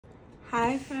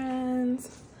Hi friends,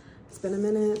 it's been a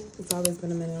minute. It's always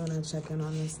been a minute when I check in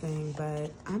on this thing,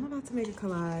 but I'm about to make a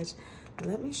collage.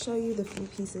 Let me show you the few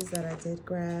pieces that I did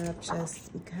grab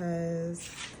just because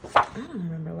I don't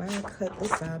remember why I cut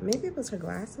this out. Maybe it was her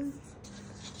glasses.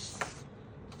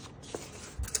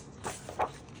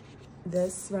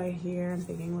 This right here I'm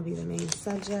thinking will be the main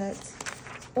subject,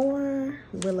 or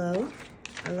Willow.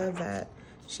 I love that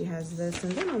she has this,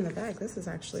 and then on the back this is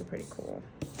actually pretty cool.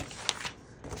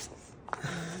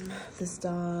 This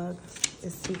dog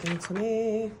is speaking to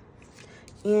me,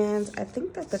 and I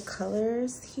think that the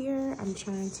colors here, I'm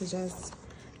trying to just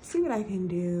see what I can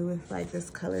do with like this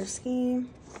color scheme,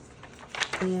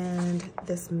 and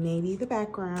this may be the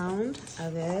background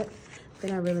of it.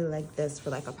 Then I really like this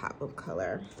for like a pop of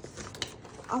color.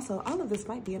 Also, all of this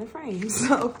might be in a frame,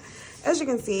 so as you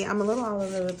can see, I'm a little all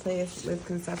over the place with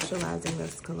conceptualizing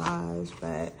this collage,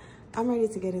 but I'm ready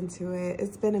to get into it.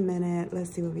 It's been a minute.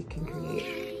 Let's see what we can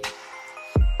create.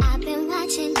 I've been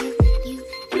watching you.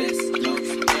 West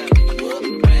Coast,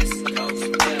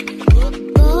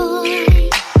 boy.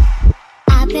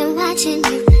 I've been watching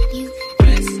you.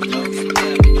 West Coast,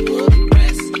 boy.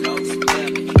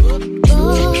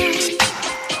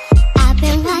 I've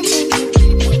been watching you.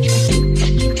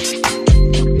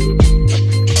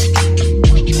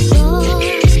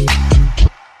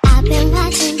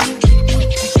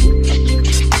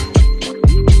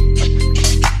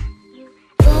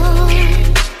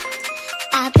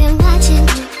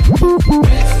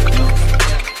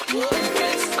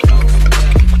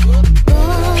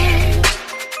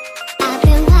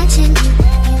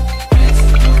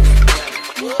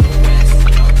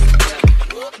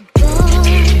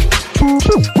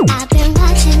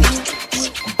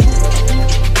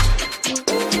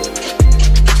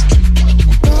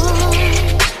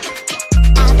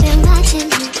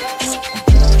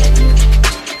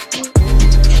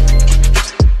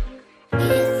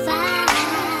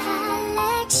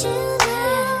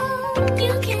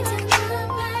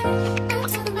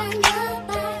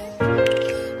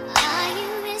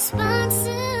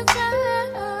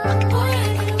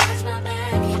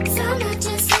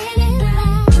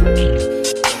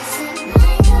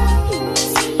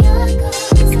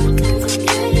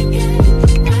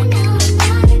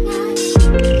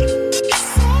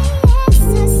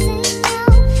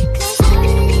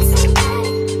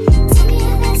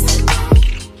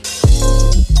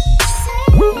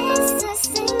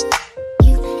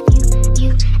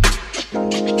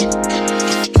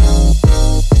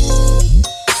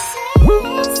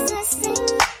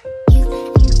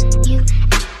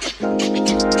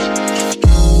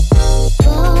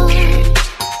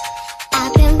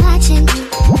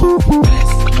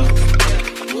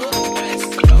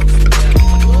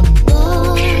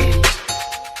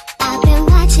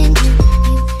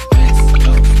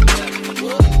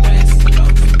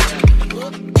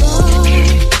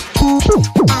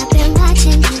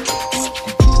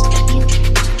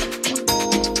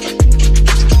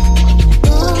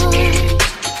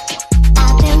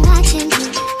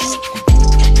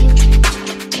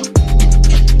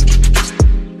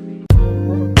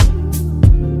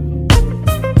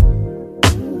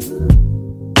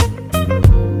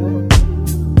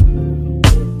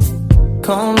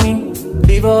 Call me,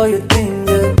 leave all your things,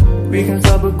 yeah. We can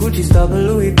stop at Gucci, stop at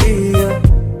Louis V, yeah.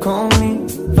 Call me,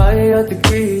 fire out the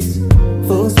grease,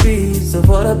 full speed, so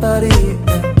what about it,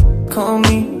 yeah. Call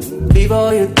me, leave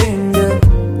all your things, yeah.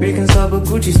 We can stop at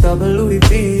Gucci, stop at Louis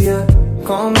V, yeah.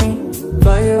 Call me,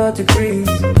 fire out the grease,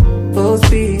 full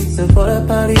speed, so what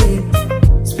about it.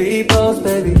 Speedboats,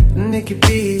 baby, Nikki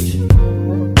Beach,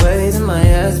 waves in my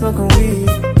ass, smoking weed,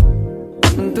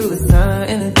 through the sun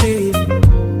in a Jeep.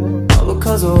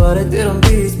 Because of what I did on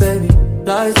beats, baby.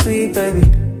 Life sweet, baby.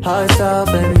 High style,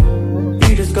 baby.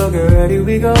 You just go get ready,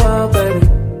 we go out, baby.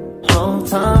 Long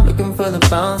time looking for the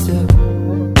bounce, yeah.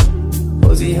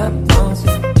 Posey happy bounce,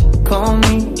 yeah. Call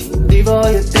me, leave all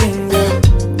your things,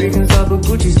 yeah. We can stop at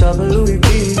Gucci, stop at Louis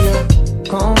V, yeah.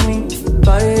 Call me,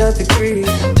 fire out the grease,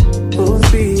 full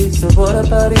speed, so what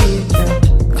about it,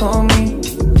 yeah. Call me,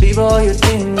 leave all your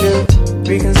things, yeah.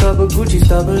 We can stop at Gucci,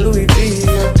 stop at Louis V,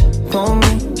 yeah. Call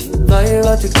me, fire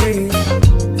out the grease,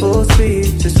 full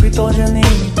speed, just sweet on your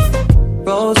knee.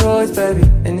 Rolls Royce, baby,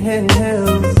 and hitting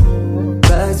hills.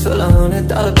 Bags full of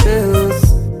 $100 bills.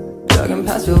 Jogging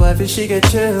past your wife and she get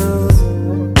chills.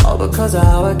 All because of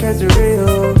how I kept it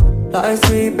real. Life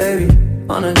sweet, baby,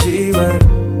 on a G-Way.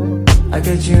 I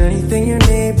get you anything you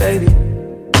need, baby.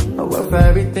 I work for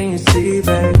everything you see,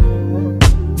 baby.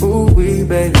 Ooh, wee,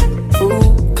 baby,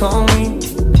 ooh, call me,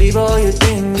 leave all your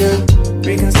things, yeah.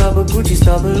 We can stop Gucci,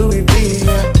 stop at Louis V,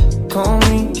 yeah. Call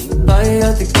me, buy it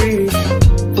at the grease,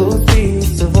 full speed,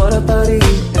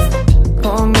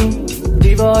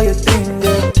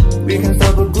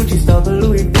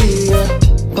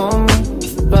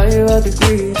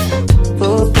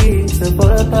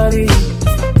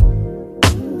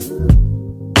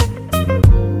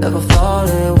 never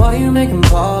falling. Why you making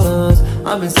problems?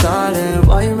 I've been silent,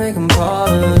 why you making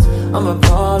problems? I'm a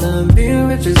problem, being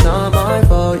rich is not my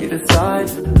fault. You decide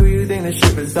who you think the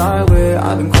ship reside with.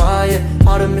 I've been quiet,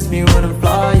 hard to miss me when I'm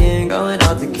flying. Going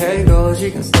out to K-Go,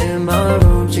 she can stay in my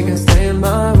room. She can stay in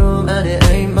my room and it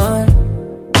ain't mine.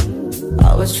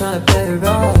 I was trying to play it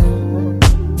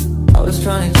right, I was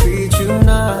trying to treat you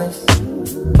nice.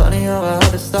 Funny how I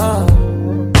had to stop.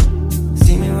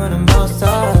 See me when I'm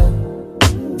outside,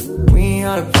 we ain't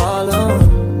had a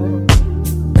problem.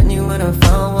 Then you went and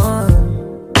found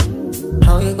one.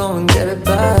 How you gonna get it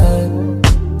back?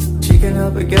 She can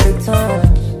help but get it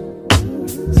touched.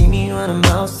 See me when I'm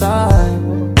outside,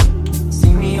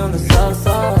 see me on the south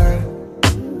side.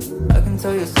 I can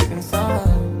tell you're sick inside.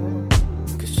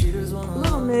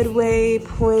 Little midway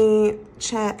point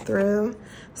chat through.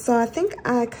 So I think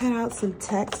I cut out some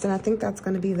text, and I think that's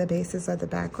going to be the basis of the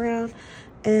background.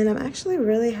 And I'm actually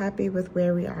really happy with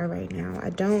where we are right now.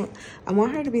 I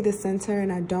want her to be the center,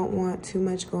 and I don't want too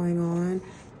much going on.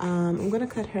 I'm going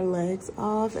to cut her legs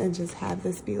off and just have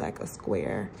this be like a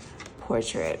square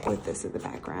portrait with this in the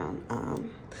background.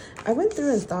 I went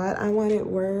through and thought I wanted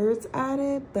words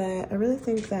added, but I really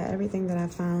think that everything that I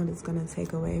found is going to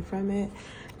take away from it.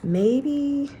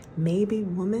 Maybe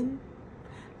woman.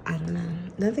 I don't know.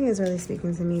 Nothing is really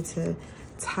speaking to me to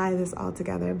tie this all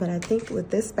together, but I think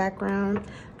with this background,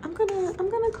 I'm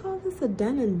gonna call this a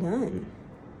done and done.